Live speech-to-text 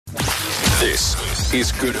This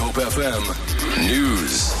is Good Hope FM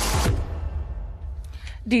News.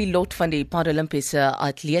 Die lot van die Paralimpiese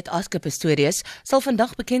atleet Pistorius sal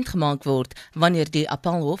vandag bekend gemaak word wanneer die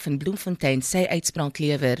Appèlhof in Bloemfontein sy uitspraak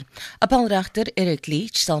lewer. Appelregter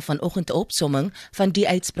atleet sal vanoggend 'n opsomming van die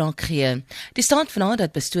uitspraak gee. Die staat vra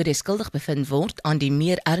dat Pistorius skuldig bevind word aan die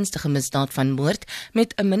meer ernstige misdaad van moord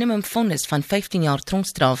met 'n minimum vonnis van 15 jaar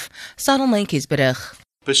tronkstraf. Sarel Mentjies berig.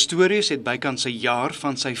 Pistorius het bykans 'n jaar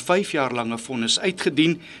van sy 5 jaar lange vonnis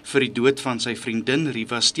uitgedien vir die dood van sy vriendin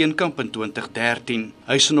Riva Steenkamp in 2013.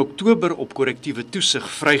 Hy is in Oktober op korrektiewe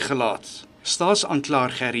toesig vrygelaat. Staatsaanklaer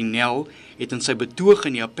Gerry Nel het in sy betoog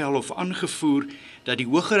in die Appèlhof aangevoer dat die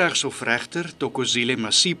Hooggeregshofregter Thokozile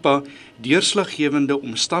Masipa deurslaggewende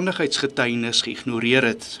omstandigheidsgetuienis geïgnoreer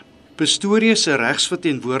het. Pistorius se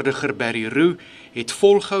regsverteenwoordiger Barry Roux het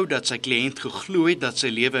volgehou dat sy kliënt geglo het dat sy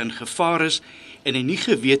lewe in gevaar is en hy nie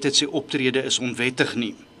geweet het sy optrede is onwettig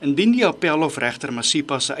nie. Indien die Appèlhof regter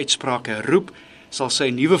Masipa se uitspraak herroep, sal sy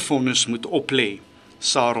 'n nuwe vonnis moet oplê.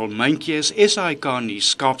 Sarel Mentjies, SAK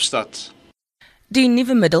nuus, Kaapstad. Die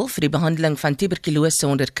nuwe middel vir die behandeling van tuberkulose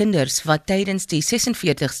onder kinders wat tydens die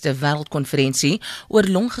 46ste Wêreldkonferensie oor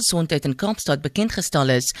longgesondheid in Kaapstad bekendgestel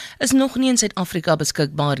is nog nie in Suid-Afrika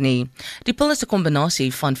beskikbaar nie. Die pil is 'n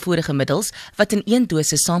kombinasie van vorige middels wat in een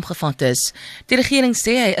dosis saamgevat is. Die regering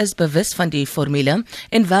sê hy is bewus van die formule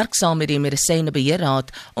en werk saam met die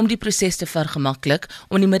Medisynebeheerraad om die proses te vergemaklik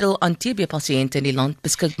om die middel aan TB-pasiënte in die land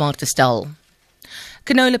beskikbaar te stel.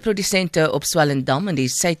 Canola-produsente op Swellendam in die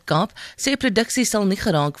Suid-Kaap sê produksie sal nie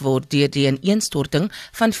geraak word deur die ineenstorting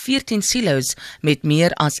van 14 silo's met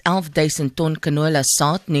meer as 11.000 ton canola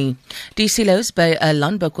saad nie. Die silo's by 'n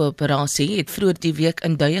landboukoöperasie het vroeër die week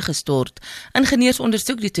in duie gestort. Ingenieurs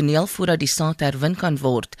ondersoek die toneel voordat die saad herwin kan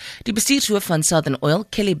word. Die bestuurshoof van Southern Oil,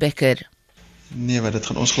 Kelly Becker. Nee, dit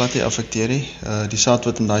gaan ons glad nie affekteer nie. Die saad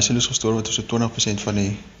wat in daai silo's gestoor word, is so 20% van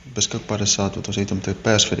die beskikbare saad wat ons het om te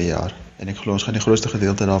pers vir die jaar. En ek glo ons gaan die grootste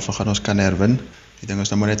gedeelte daarvan gaan ons kan herwin. Die ding is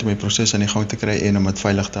nou maar net om die proses aan die gang te kry en om dit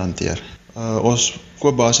veilig te hanteer. Ons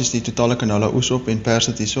koop basies die totale canola oes op en pers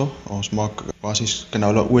dit hierso. Ons maak basies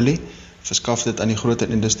canola olie, verskaf dit aan die groter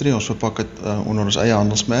industrie. Ons verpak dit onder ons eie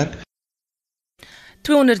handelsmerk.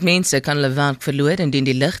 200 mense kan hulle werk verloor indien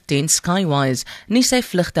die lugdiens Skywise nie sy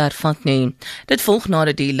vlugte hervat nie. Dit volg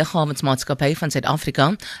nadat die Lughawensmaatskappy van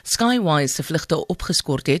Suid-Afrika Skywise se vlugte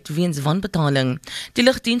opgeskort het weens wanbetaling. Die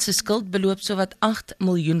lugdiens se skuld beloop sowat 8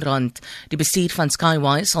 miljoen rand. Die bestuur van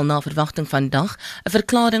Skywise sal na verwagting vandag 'n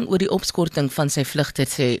verklaring oor die opskorting van sy vlugte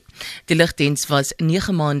sê. Die lugdiens was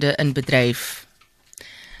 9 maande in bedryf.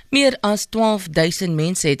 Meer as 12.000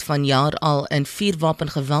 mense het vanjaar al in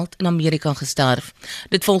vuurwapengeweld in Amerika gesterf.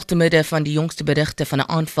 Dit volg te midde van die jongste berigte van 'n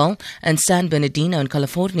aanval in San Bernardino in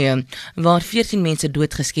Kalifornië, waar 14 mense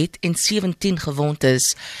doodgeskiet en 17 gewond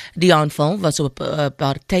is. Die aanval was op 'n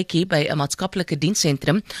partytjie by 'n maatskaplike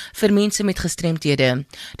dienssentrum vir mense met gestremthede.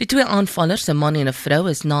 Die twee aanvallers, 'n man en 'n vrou,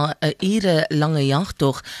 is na 'n ure-lange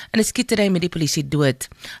jagtog in 'n skietery met die polisie dood.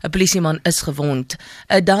 'n Polisieman is gewond.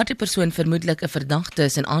 'n derde persoon, vermoedelik 'n verdagte,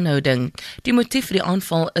 is in aanhouding. Die motief vir die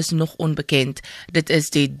aanval is nog onbekend. Dit is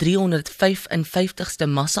die 355ste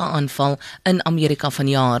massa-aanval in Amerika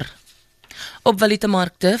vanjaar. Op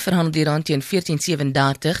valutamarkte verhandel die rand teen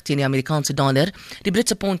 14.37 teen die Amerikaanse dollar. Die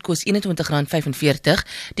Britse pond kos R21.45.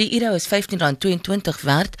 Die euro is R15.22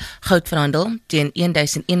 werd. Goud verhandel teen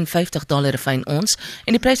 $1,051 fyn ons.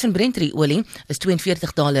 En die prys van Brent-olie is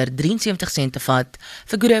 $42.73 te vat.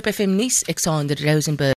 Vir Good Hope FM nuus, Alexander Rosenberg.